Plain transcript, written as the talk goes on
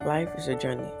Life is a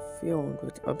journey filled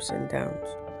with ups and downs,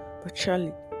 but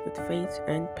surely with faith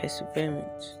and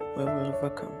perseverance, we will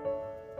overcome.